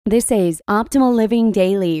This is Optimal Living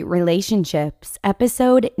Daily Relationships,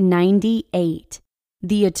 episode 98,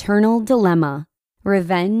 The Eternal Dilemma,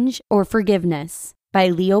 Revenge or Forgiveness by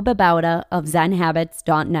Babauta of Zen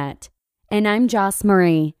Habits.net. And I'm Joss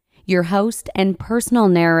Marie, your host and personal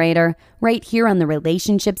narrator right here on the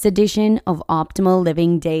Relationships edition of Optimal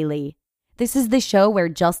Living Daily. This is the show where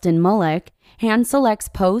Justin Mullick hand selects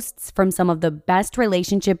posts from some of the best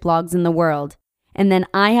relationship blogs in the world. And then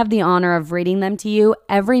I have the honor of reading them to you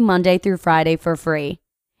every Monday through Friday for free.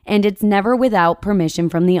 And it's never without permission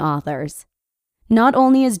from the authors. Not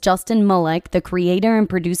only is Justin Mullick the creator and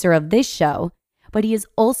producer of this show, but he is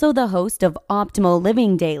also the host of Optimal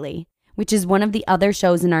Living Daily, which is one of the other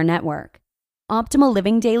shows in our network. Optimal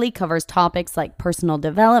Living Daily covers topics like personal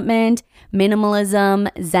development, minimalism,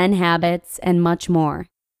 Zen habits, and much more.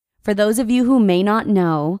 For those of you who may not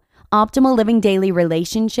know, Optimal Living Daily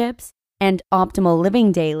Relationships and Optimal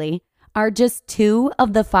Living Daily are just 2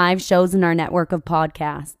 of the 5 shows in our network of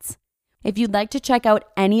podcasts. If you'd like to check out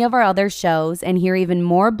any of our other shows and hear even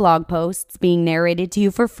more blog posts being narrated to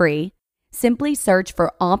you for free, simply search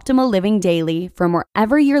for Optimal Living Daily from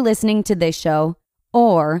wherever you're listening to this show,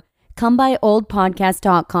 or come by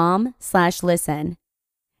oldpodcast.com/listen.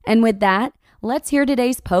 And with that, let's hear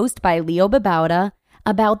today's post by Babauta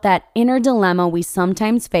about that inner dilemma we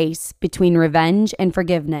sometimes face between revenge and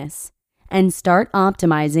forgiveness, and start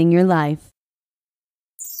optimizing your life.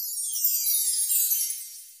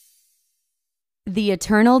 The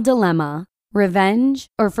Eternal Dilemma, Revenge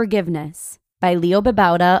or Forgiveness by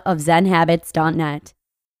Babauta of Zen Habits.net.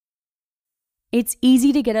 It's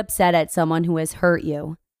easy to get upset at someone who has hurt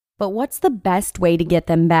you, but what's the best way to get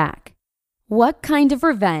them back? What kind of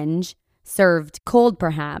revenge, served cold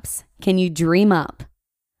perhaps, can you dream up?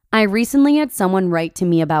 I recently had someone write to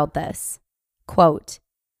me about this. Quote,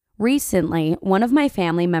 "Recently, one of my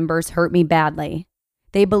family members hurt me badly.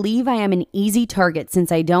 They believe I am an easy target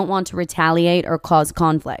since I don't want to retaliate or cause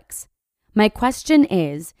conflicts. My question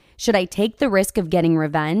is, should I take the risk of getting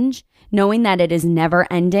revenge, knowing that it is never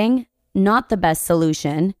ending, not the best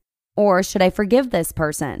solution, or should I forgive this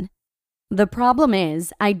person? The problem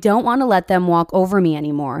is, I don't want to let them walk over me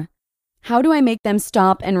anymore. How do I make them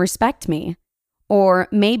stop and respect me? Or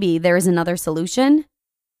maybe there is another solution?"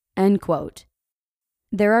 End quote.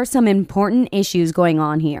 There are some important issues going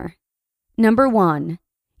on here. Number 1,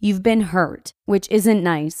 you've been hurt, which isn't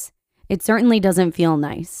nice. It certainly doesn't feel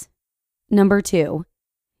nice. Number 2,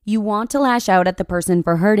 you want to lash out at the person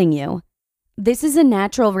for hurting you. This is a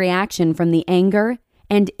natural reaction from the anger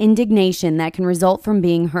and indignation that can result from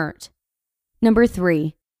being hurt. Number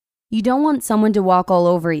 3, you don't want someone to walk all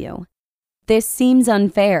over you. This seems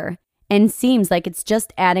unfair and seems like it's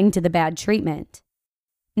just adding to the bad treatment.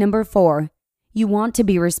 Number 4, you want to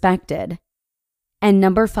be respected. And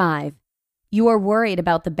number 5, you are worried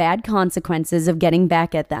about the bad consequences of getting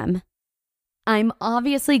back at them. I'm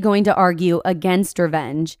obviously going to argue against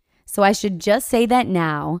revenge, so I should just say that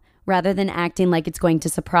now rather than acting like it's going to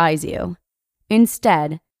surprise you.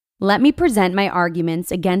 Instead, let me present my arguments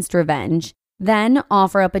against revenge, then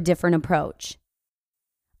offer up a different approach.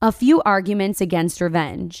 A few arguments against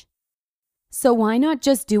revenge. So why not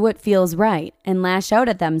just do what feels right and lash out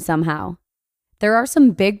at them somehow? There are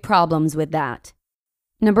some big problems with that.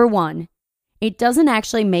 Number 1, it doesn't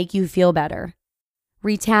actually make you feel better.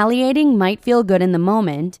 Retaliating might feel good in the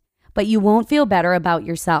moment, but you won't feel better about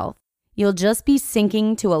yourself. You'll just be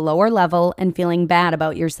sinking to a lower level and feeling bad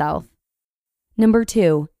about yourself. Number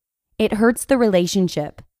 2, it hurts the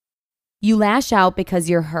relationship. You lash out because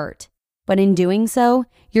you're hurt, but in doing so,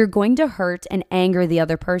 you're going to hurt and anger the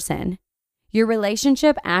other person. Your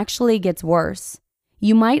relationship actually gets worse.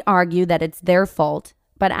 You might argue that it's their fault,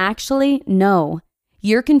 but actually, no,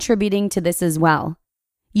 you're contributing to this as well.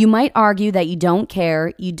 You might argue that you don't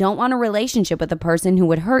care, you don't want a relationship with a person who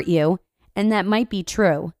would hurt you, and that might be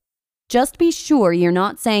true. Just be sure you're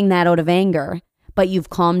not saying that out of anger, but you've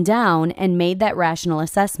calmed down and made that rational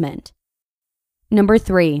assessment. Number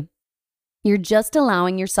 3, you're just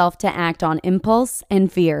allowing yourself to act on impulse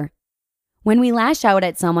and fear. When we lash out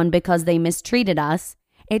at someone because they mistreated us,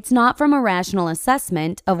 it's not from a rational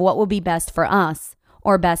assessment of what will be best for us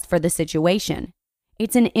or best for the situation.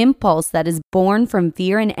 It's an impulse that is born from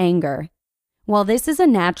fear and anger. While this is a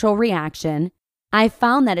natural reaction, I've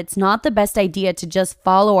found that it's not the best idea to just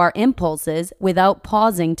follow our impulses without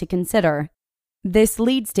pausing to consider. This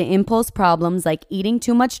leads to impulse problems like eating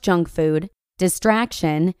too much junk food,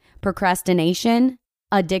 distraction, procrastination,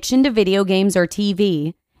 addiction to video games or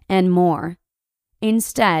TV, and more.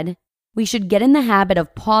 Instead, we should get in the habit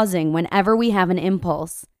of pausing whenever we have an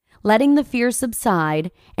impulse, letting the fear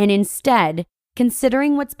subside, and instead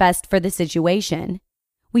considering what's best for the situation.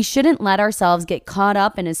 We shouldn't let ourselves get caught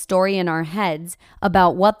up in a story in our heads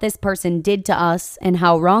about what this person did to us and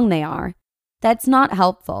how wrong they are. That's not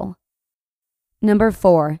helpful. Number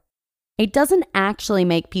 4, it doesn't actually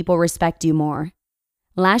make people respect you more.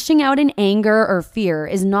 Lashing out in anger or fear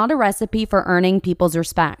is not a recipe for earning people's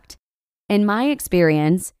respect. In my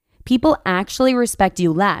experience, people actually respect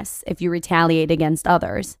you less if you retaliate against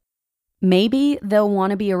others. Maybe they'll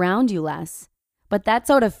want to be around you less, but that's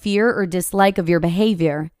out of fear or dislike of your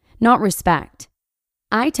behavior, not respect.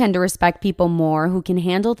 I tend to respect people more who can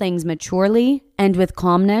handle things maturely and with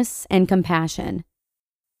calmness and compassion.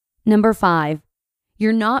 Number 5,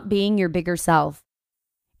 you're not being your bigger self.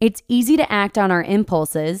 It's easy to act on our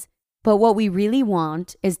impulses, but what we really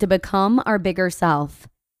want is to become our bigger self.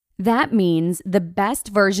 That means the best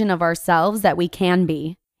version of ourselves that we can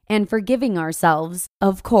be, and forgiving ourselves,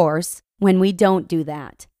 of course, when we don't do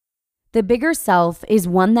that. The bigger self is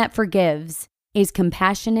one that forgives, is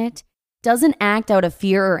compassionate, doesn't act out of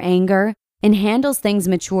fear or anger, and handles things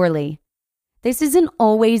maturely. This isn't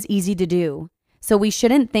always easy to do, so we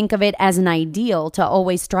shouldn't think of it as an ideal to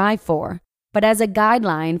always strive for, but as a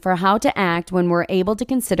guideline for how to act when we're able to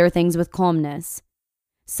consider things with calmness.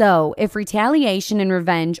 So, if retaliation and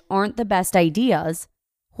revenge aren't the best ideas,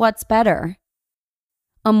 what's better?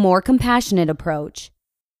 A more compassionate approach.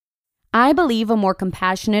 I believe a more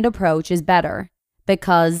compassionate approach is better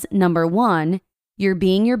because, number 1, you're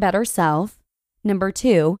being your better self. Number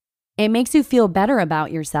 2, it makes you feel better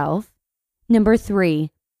about yourself. Number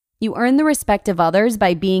 3, you earn the respect of others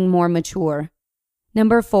by being more mature.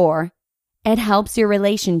 Number 4, it helps your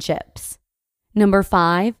relationships. Number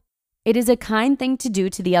 5, it is a kind thing to do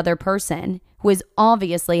to the other person who is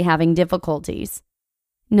obviously having difficulties.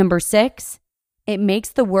 Number 6, it makes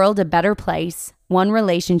the world a better place, one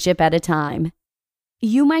relationship at a time.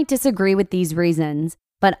 You might disagree with these reasons,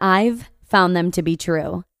 but I've found them to be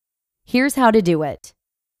true. Here's how to do it.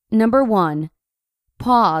 Number 1,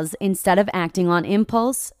 pause instead of acting on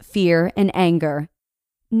impulse, fear, and anger.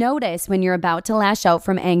 Notice when you're about to lash out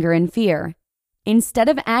from anger and fear. Instead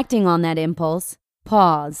of acting on that impulse,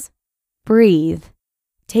 pause. Breathe.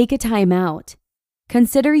 Take a time out.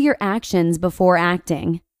 Consider your actions before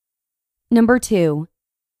acting. Number 2,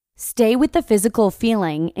 stay with the physical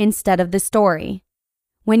feeling instead of the story.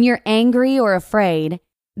 When you're angry or afraid,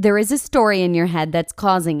 there is a story in your head that's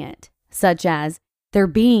causing it, such as, they're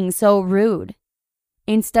being so rude.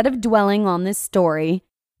 Instead of dwelling on this story,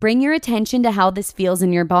 bring your attention to how this feels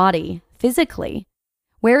in your body, physically.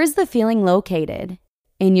 Where is the feeling located?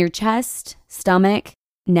 In your chest, stomach,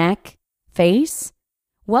 neck, face?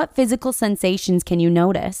 What physical sensations can you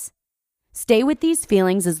notice? Stay with these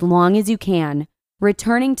feelings as long as you can,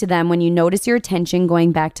 returning to them when you notice your attention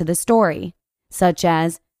going back to the story, such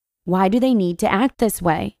as, why do they need to act this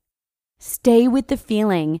way? Stay with the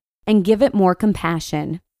feeling and give it more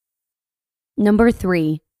compassion. Number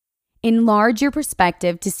 3, enlarge your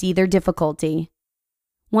perspective to see their difficulty.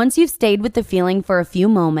 Once you've stayed with the feeling for a few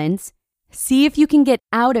moments, see if you can get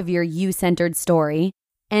out of your you-centered story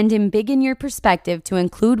and embiggen your perspective to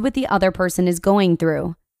include what the other person is going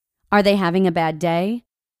through. Are they having a bad day?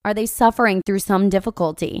 Are they suffering through some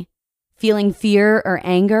difficulty? Feeling fear or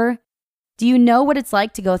anger? Do you know what it's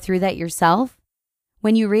like to go through that yourself?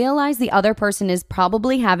 When you realize the other person is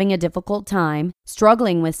probably having a difficult time,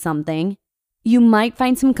 struggling with something, you might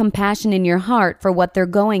find some compassion in your heart for what they're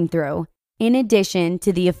going through, in addition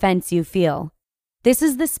to the offense you feel. This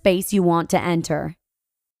is the space you want to enter.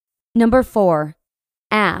 Number 4,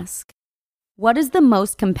 ask. What is the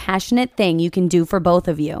most compassionate thing you can do for both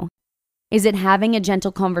of you? Is it having a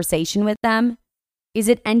gentle conversation with them? Is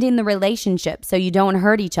it ending the relationship so you don't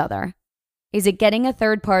hurt each other? Is it getting a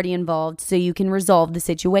third party involved so you can resolve the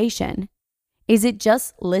situation? Is it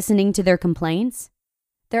just listening to their complaints?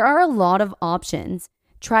 There are a lot of options.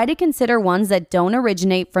 Try to consider ones that don't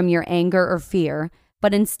originate from your anger or fear,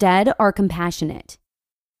 but instead are compassionate.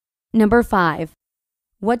 Number 5,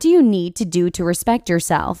 what do you need to do to respect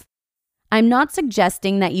yourself? I'm not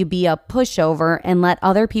suggesting that you be a pushover and let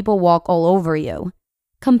other people walk all over you.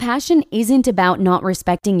 Compassion isn't about not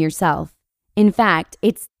respecting yourself. In fact,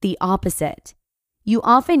 it's the opposite. You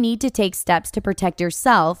often need to take steps to protect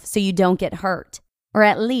yourself so you don't get hurt, or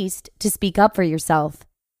at least to speak up for yourself.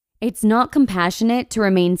 It's not compassionate to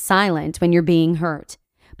remain silent when you're being hurt,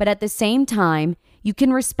 but at the same time, you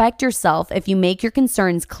can respect yourself if you make your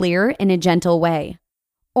concerns clear in a gentle way.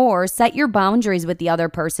 Or set your boundaries with the other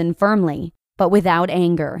person firmly, but without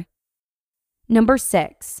anger. Number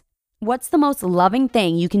 6, what's the most loving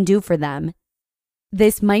thing you can do for them?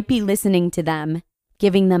 This might be listening to them,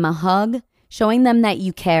 giving them a hug, showing them that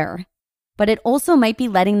you care. But it also might be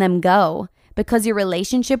letting them go, because your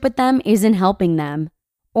relationship with them isn't helping them,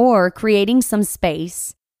 or creating some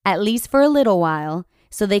space, at least for a little while,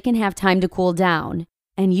 so they can have time to cool down,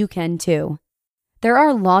 and you can too. There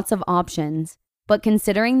are lots of options, but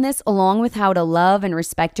considering this along with how to love and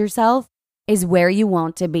respect yourself is where you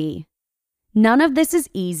want to be. None of this is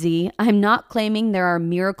easy. I'm not claiming there are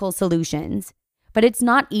miracle solutions, but it's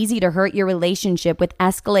not easy to hurt your relationship with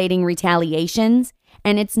escalating retaliations,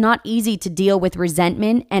 and it's not easy to deal with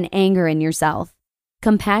resentment and anger in yourself.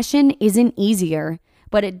 Compassion isn't easier,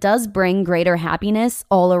 but it does bring greater happiness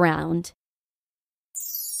all around.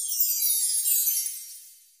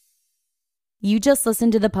 You just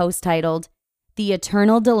listened to the post titled, The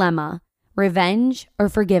Eternal Dilemma, Revenge or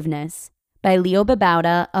Forgiveness, by Leo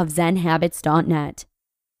Babauta of ZenHabits.net.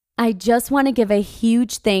 I just want to give a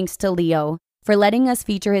huge thanks to Leo for letting us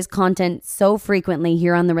feature his content so frequently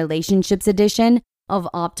here on the Relationships edition of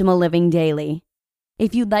Optimal Living Daily.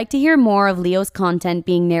 If you'd like to hear more of Leo's content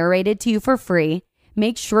being narrated to you for free,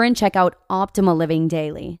 make sure and check out Optimal Living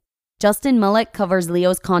Daily. Justin Mullick covers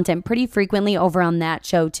Leo's content pretty frequently over on that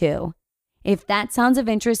show too. If that sounds of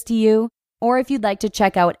interest to you, or if you'd like to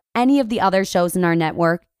check out any of the other shows in our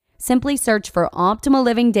network, simply search for Optimal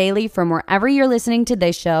Living Daily from wherever you're listening to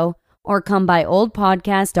this show, or come by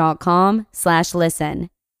oldpodcast.com/listen.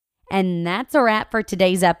 And that's a wrap for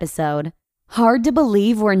today's episode. Hard to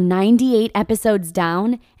believe we're 98 episodes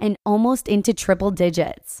down and almost into triple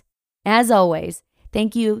digits. As always,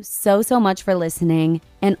 thank you so much for listening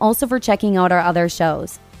and also for checking out our other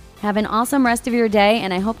shows. Have an awesome rest of your day,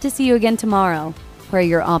 and I hope to see you again tomorrow, where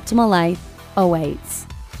your optimal life awaits.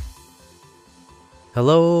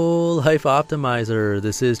 Hello, Life Optimizer.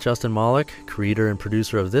 This is Justin Mullick, creator and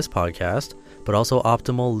producer of this podcast, but also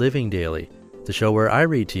Optimal Living Daily, the show where I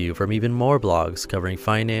read to you from even more blogs covering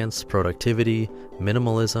finance, productivity,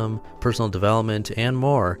 minimalism, personal development, and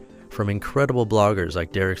more from incredible bloggers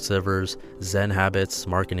like Derek Sivers, Zen Habits,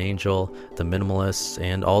 Mark and Angel, The Minimalists,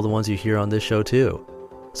 and all the ones you hear on this show too.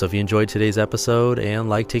 So if you enjoyed today's episode and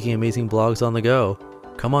like taking amazing blogs on the go,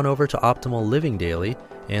 come on over to Optimal Living Daily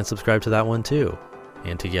and subscribe to that one too.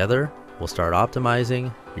 And together, we'll start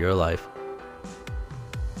optimizing your life.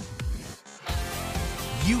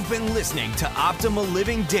 You've been listening to Optimal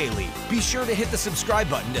Living Daily. Be sure to hit the subscribe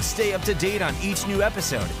button to stay up to date on each new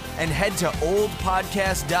episode, and head to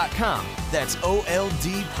oldpodcast.com, that's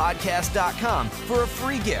OLDpodcast.com, for a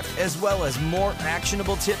free gift as well as more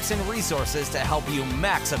actionable tips and resources to help you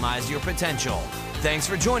maximize your potential. Thanks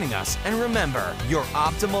for joining us, and remember, your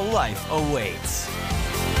optimal life awaits.